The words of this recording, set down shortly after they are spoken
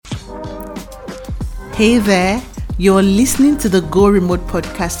Hey there, you're listening to the Go Remote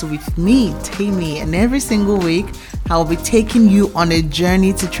podcast with me, Temi, and every single week I'll be taking you on a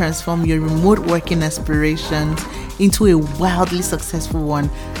journey to transform your remote working aspirations into a wildly successful one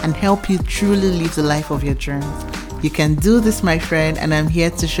and help you truly live the life of your dreams. You can do this, my friend, and I'm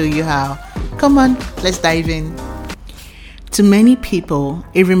here to show you how. Come on, let's dive in. To many people,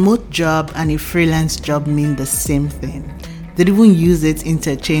 a remote job and a freelance job mean the same thing. They even use it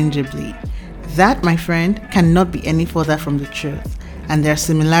interchangeably. That, my friend, cannot be any further from the truth. And there are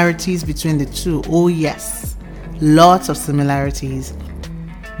similarities between the two. Oh yes, lots of similarities.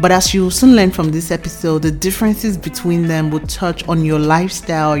 But as you will soon learn from this episode, the differences between them will touch on your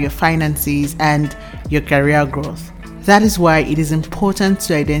lifestyle, your finances, and your career growth. That is why it is important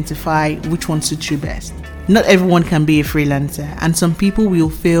to identify which one suits you best. Not everyone can be a freelancer, and some people will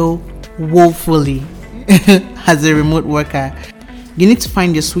fail woefully as a remote worker. You need to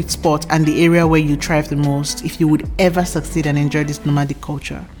find your sweet spot and the area where you thrive the most if you would ever succeed and enjoy this nomadic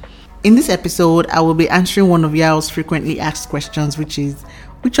culture. In this episode, I will be answering one of y'all's frequently asked questions, which is,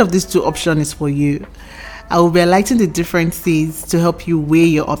 which of these two options is for you? I will be highlighting the differences to help you weigh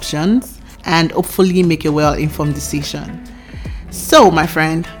your options and hopefully make a well-informed decision. So, my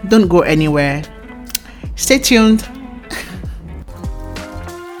friend, don't go anywhere. Stay tuned.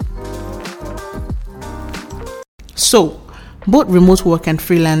 So, both remote work and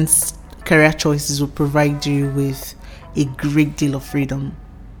freelance career choices will provide you with a great deal of freedom.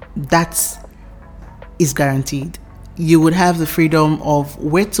 That is guaranteed. You would have the freedom of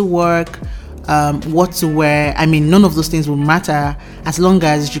where to work, what to wear. I mean, none of those things will matter as long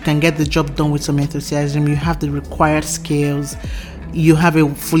as you can get the job done with some enthusiasm. You have the required skills. You have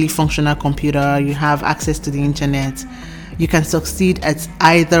a fully functional computer. You have access to the internet. You can succeed at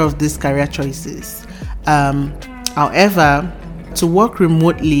either of these career choices. However, to work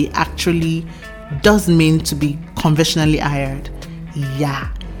remotely actually does mean to be conventionally hired. Yeah.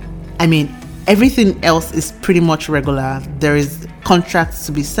 I mean, everything else is pretty much regular. There is contracts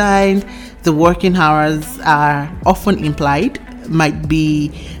to be signed. The working hours are often implied, might be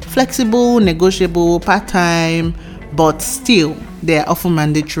flexible, negotiable, part-time, but still, they are often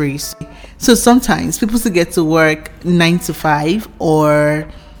mandatory. So sometimes people still get to work 9 to 5 or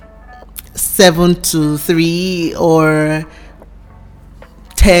 7 to 3 or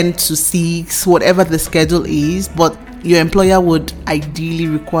 10 to 6, whatever the schedule is, but your employer would ideally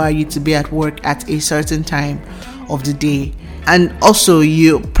require you to be at work at a certain time of the day. And also,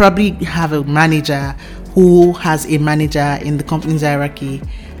 you probably have a manager who has a manager in the company's hierarchy,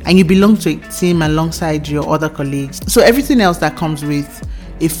 and you belong to a team alongside your other colleagues. So everything else that comes with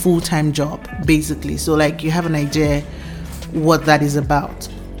a full-time job, basically. So like you have an idea what that is about.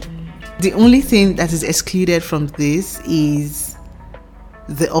 The only thing that is excluded from this is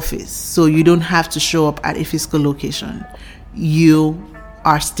the office. So you don't have to show up at a physical location. You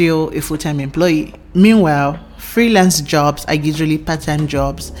are still a full-time employee. Meanwhile, freelance jobs are usually part-time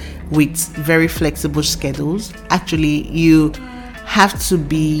jobs with very flexible schedules. Actually, you have to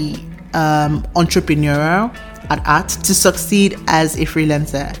be entrepreneurial at heart to succeed as a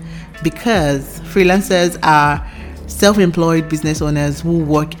freelancer, because freelancers are self-employed business owners who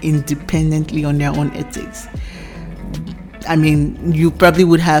work independently on their own ethics. I mean, you probably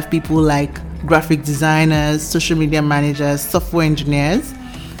would have people like graphic designers, social media managers, software engineers,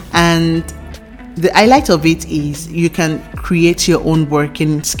 and the highlight of it is you can create your own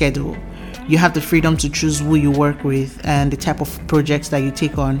working schedule. You have the freedom to choose who you work with and the type of projects that you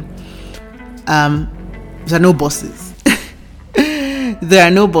take on. There are no bosses. There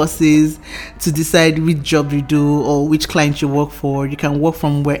are no bosses to decide which job you do or which client you work for. You can work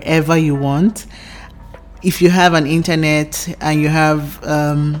from wherever you want. If you have an internet and you have,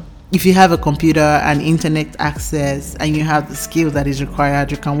 if you have a computer and internet access and you have the skill that is required,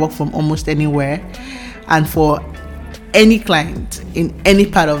 you can work from almost anywhere and for any client in any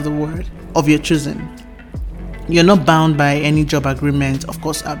part of the world of your choosing. You're not bound by any job agreement. Of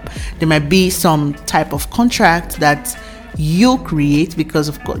course, there might be some type of contract that you create because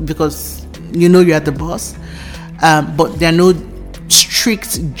you know you're the boss, but there are no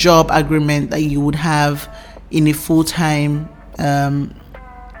strict job agreement that you would have in a full-time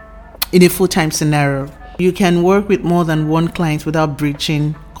scenario. You can work with more than one client without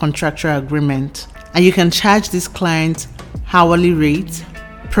breaching contractual agreement, and you can charge this client hourly rate,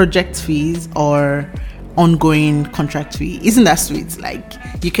 project fees, or ongoing contract fee. Isn't that sweet? Like,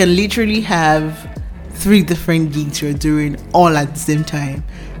 you can literally have 3 different gigs you're doing all at the same time,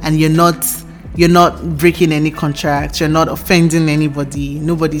 and you're not breaking any contracts, you're not offending anybody,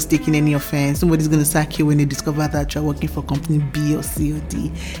 nobody's taking any offense, nobody's going to sack you when they discover that you're working for company B or C or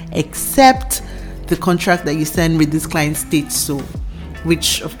D, except the contract that you sign with this client states so,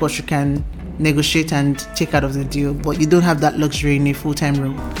 which of course you can negotiate and take out of the deal, but you don't have that luxury in a full-time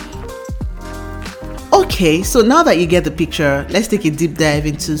role. Okay, so now that you get the picture, let's take a deep dive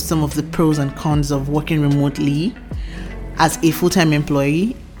into some of the pros and cons of working remotely as a full-time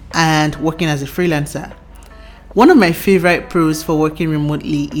employee and working as a freelancer. One of my favorite pros for working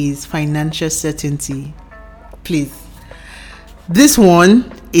remotely is financial certainty. Please, this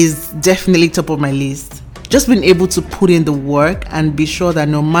one is definitely top of my list. Just being able to put in the work and be sure that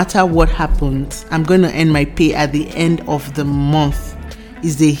no matter what happens, I'm going to earn my pay at the end of the month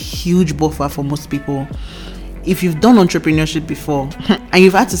is a huge buffer for most people. If you've done entrepreneurship before and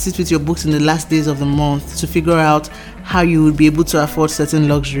you've had to sit with your books in the last days of the month to figure out how you would be able to afford certain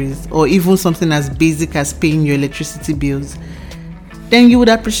luxuries, or even something as basic as paying your electricity bills, then you would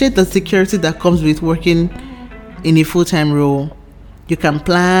appreciate the security that comes with working in a full-time role. You can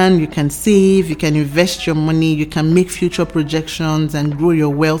plan, you can save, you can invest your money, you can make future projections and grow your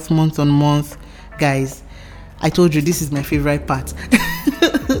wealth month on month. Guys, I told you this is my favorite part.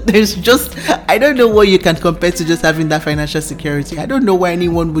 There's just, I don't know what you can compare to just having that financial security. I don't know why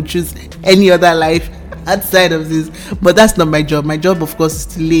anyone would choose any other life outside of this, but that's not my job. My job, of course, is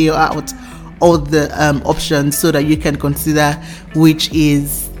to lay out all the options so that you can consider which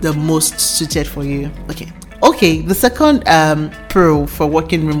is the most suited for you. Okay, the second pro for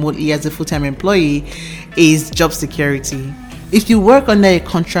working remotely as a full-time employee is job security. If you work under a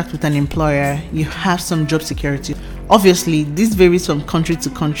contract with an employer, you have some job security. Obviously, this varies from country to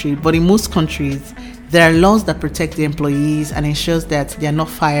country, but in most countries, there are laws that protect the employees and ensures that they are not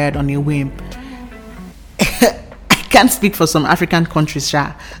fired on a whim. I can't speak for some African countries,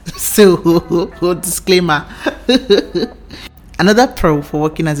 so disclaimer. Another pro for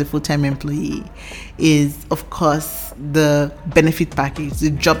working as a full-time employee is, of course, the benefit package,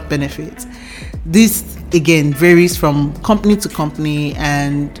 the job benefits. This, again, varies from company to company,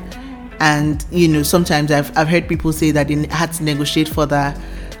 and sometimes I've heard people say that they had to negotiate further,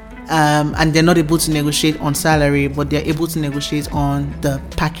 and they're not able to negotiate on salary, but they're able to negotiate on the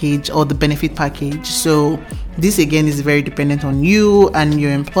package or the benefit package. So this, again, is very dependent on you and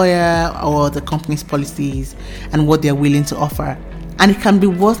your employer or the company's policies and what they're willing to offer. And it can be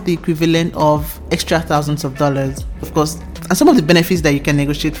worth the equivalent of extra thousands of dollars, of course. And some of the benefits that you can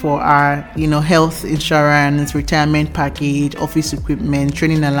negotiate for are, health insurance, retirement package, office equipment,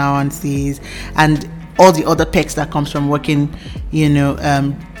 training allowances, and all the other perks that comes from working,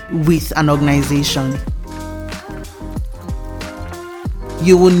 with an organization.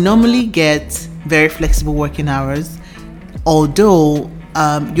 You will normally get very flexible working hours, although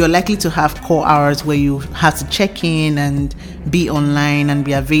you're likely to have core hours where you have to check in and be online and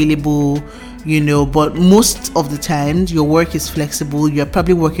be available, but most of the time your work is flexible. You're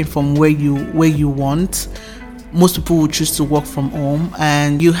probably working from where you want. Most people will choose to work from home,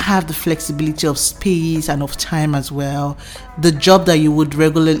 and you have the flexibility of space and of time as well. The job that you would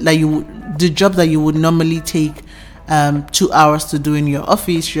normally take 2 hours to do in your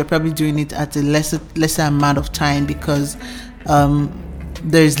office, you're probably doing it at a lesser amount of time because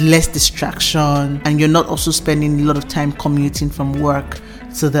there's less distraction, and you're not also spending a lot of time commuting from work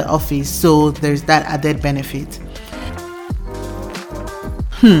to the office. So there's that added benefit.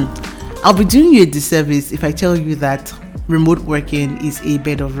 I'll be doing you a disservice if I tell you that remote working is a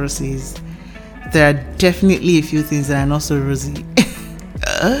bed of roses. There are definitely a few things that are not so rosy.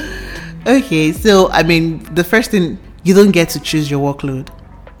 Okay, so the first thing, you don't get to choose your workload.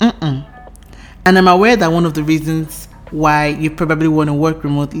 And I'm aware that one of the reasons why you probably want to work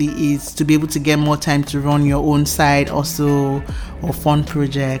remotely is to be able to get more time to run your own side also, or fun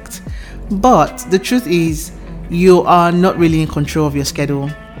project. But the truth is, you are not really in control of your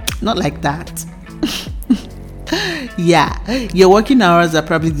schedule. Not like that. Yeah, your working hours are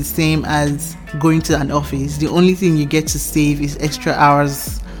probably the same as going to an office. The only thing you get to save is extra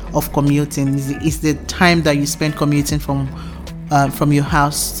hours of commuting. Is the time that you spend commuting from your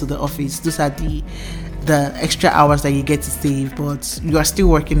house to the office. Those are the extra hours that you get to save, but you are still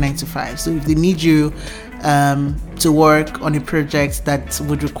working 9 to 5. So if they need you to work on a project that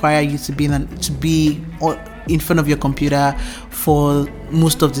would require you to be in front of your computer for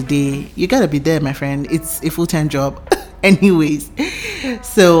most of the day, you gotta be there, my friend. It's a full-time job anyways.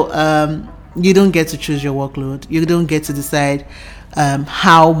 So you don't get to choose your workload. You don't get to decide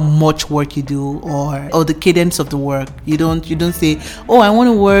how much work you do or the cadence of the work. You don't say, I want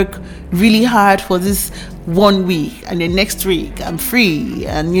to work really hard for this 1 week and then next week I'm free,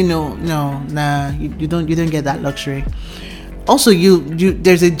 and you don't get that luxury. Also, you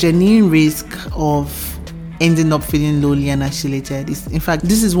there's a genuine risk of ending up feeling lonely and isolated. In fact,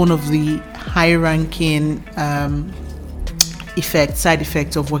 this is one of the high-ranking side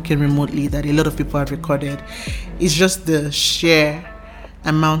effects of working remotely that a lot of people have recorded. It's just the sheer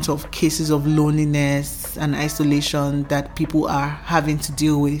amount of cases of loneliness and isolation that people are having to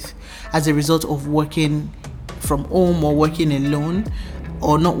deal with as a result of working from home or working alone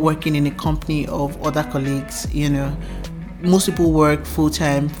or not working in a company of other colleagues. Most people work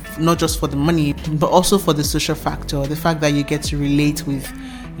full-time, not just for the money, but also for the social factor, the fact that you get to relate with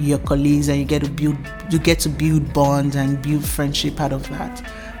your colleagues and you get to build bonds and build friendship out of that.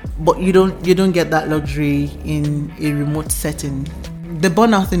 But you don't get that luxury in a remote setting. The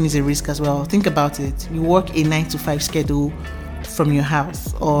burnout thing is a risk as well. Think about it. You work a 9-to-5 schedule from your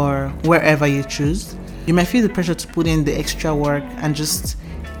house or wherever you choose. You might feel the pressure to put in the extra work and just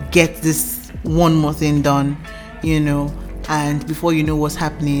get this one more thing done, and before you know what's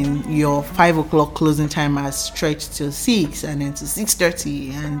happening, your 5 o'clock closing time has stretched till 6 and then to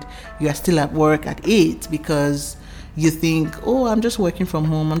 6:30, and you are still at work at 8 because you think, oh, I'm just working from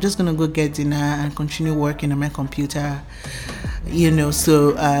home, I'm just gonna go get dinner and continue working on my computer.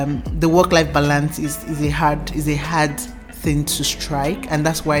 So the work-life balance is a hard thing to strike, and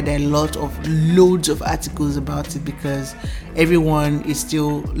that's why there are loads of articles about it, because everyone is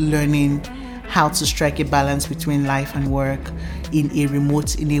still learning how to strike a balance between life and work in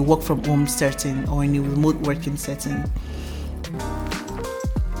a work from home setting or in a remote working setting.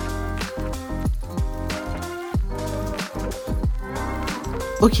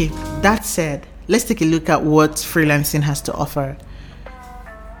 Okay, that said, let's take a look at what freelancing has to offer.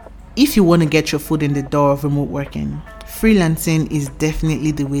 If you want to get your foot in the door of remote working, freelancing is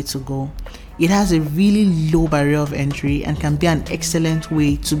definitely the way to go. It has a really low barrier of entry and can be an excellent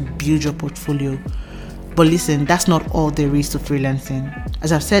way to build your portfolio. But listen, that's not all there is to freelancing.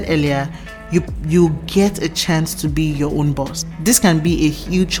 As I've said earlier, you get a chance to be your own boss. This can be a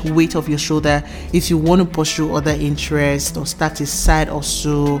huge weight off your shoulder if you want to pursue other interests or start a side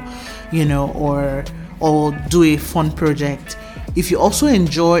hustle, or do a fun project. If you also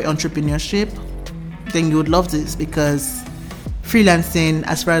enjoy entrepreneurship, then you would love this, because freelancing,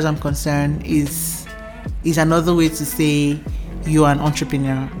 as far as I'm concerned, is another way to say you're an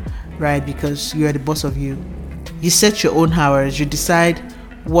entrepreneur, right? Because you are the boss of you. You set your own hours, you decide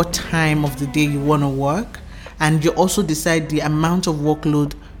what time of the day you want to work, and you also decide the amount of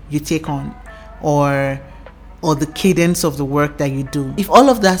workload you take on, or the cadence of the work that you do. If all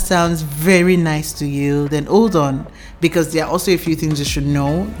of that sounds very nice to you, then hold on, because there are also a few things you should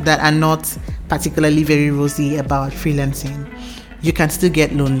know that are not particularly very rosy about freelancing. You can still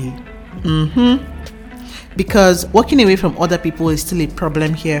get lonely. Because working away from other people is still a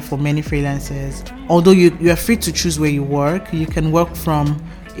problem here for many freelancers. Although you are free to choose where you work, you can work from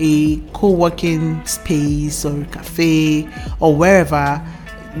a co-working space or a cafe or wherever,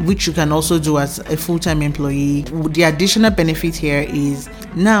 which you can also do as a full-time employee. The additional benefit here is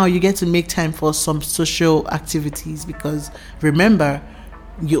now you get to make time for some social activities, because remember,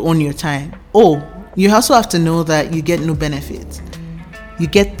 you own your time. Oh, you also have to know that you get no benefit. You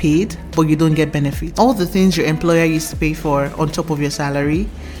get paid, but you don't get benefits. All the things your employer used to pay for on top of your salary,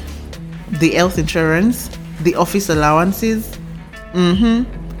 the health insurance, the office allowances,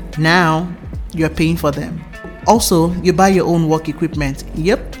 now you're paying for them. Also, you buy your own work equipment.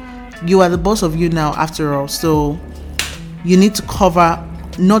 Yep, you are the boss of you now after all. So you need to cover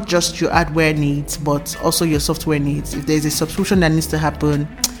not just your hardware needs, but also your software needs. If there's a subscription that needs to happen,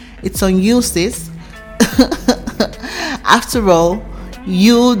 it's on you, sis. After all,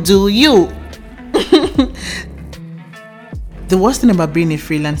 you do you. The worst thing about being a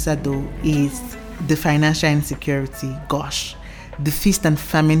freelancer, though, is the financial insecurity. Gosh, the feast and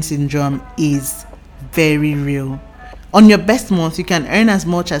famine syndrome is very real. On your best month, you can earn as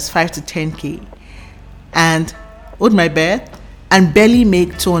much as 5 to 10k, and hold my breath, and barely make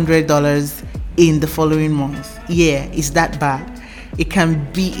 $200 in the following month. Yeah, it's that bad. It can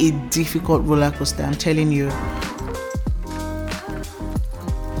be a difficult roller coaster, I'm telling you.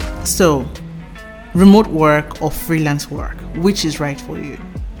 So, remote work or freelance work, which is right for you?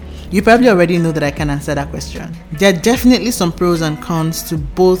 You probably already know that I can answer that question. There are definitely some pros and cons to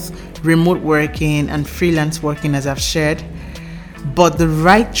both remote working and freelance working, as I've shared, but the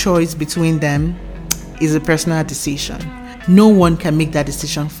right choice between them is a personal decision. No one can make that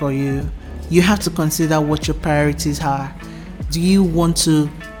decision for you. You have to consider what your priorities are.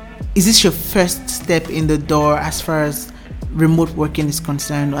 Is this your first step in the door as far as remote working is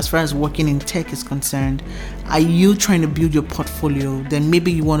concerned, or as far as working in tech is concerned? Are you trying to build your portfolio? Then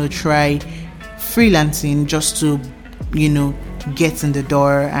maybe you want to try freelancing just to, get in the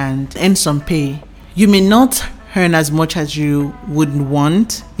door and earn some pay. You may not earn as much as you would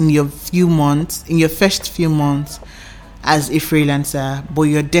want in your first few months as a freelancer, but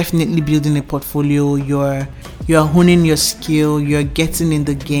you're definitely building a portfolio, you're honing your skill, you're getting in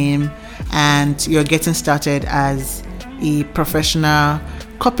the game, and you're getting started as a professional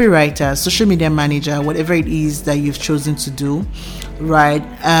copywriter, social media manager, whatever it is that you've chosen to do, right?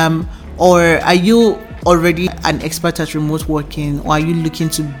 Or are you already an expert at remote working, or are you looking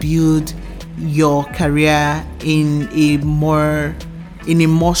to build your career in a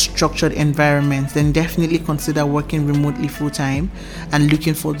more structured environment? Then definitely consider working remotely full-time and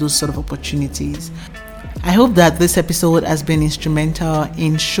looking for those sort of opportunities. I hope that this episode has been instrumental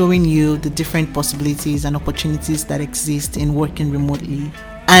in showing you the different possibilities and opportunities that exist in working remotely.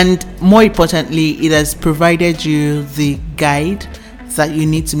 And more importantly, it has provided you the guide that you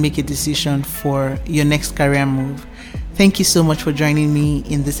need to make a decision for your next career move. Thank you so much for joining me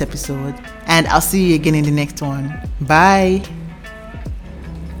in this episode, and I'll see you again in the next one. Bye.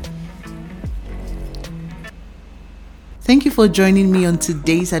 Thank you for joining me on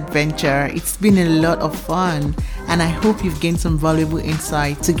today's adventure. It's been a lot of fun, and I hope you've gained some valuable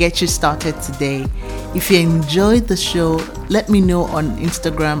insight to get you started today. If you enjoyed the show, let me know on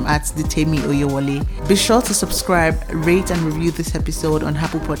Instagram at the Temi Oyewole. Be sure to subscribe, rate, and review this episode on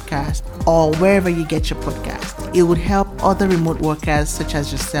Apple Podcast or wherever you get your podcast. It would help other remote workers such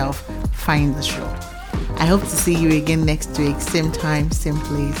as yourself find the show. I hope to see you again next week, same time, same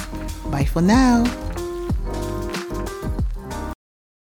place. Bye for now.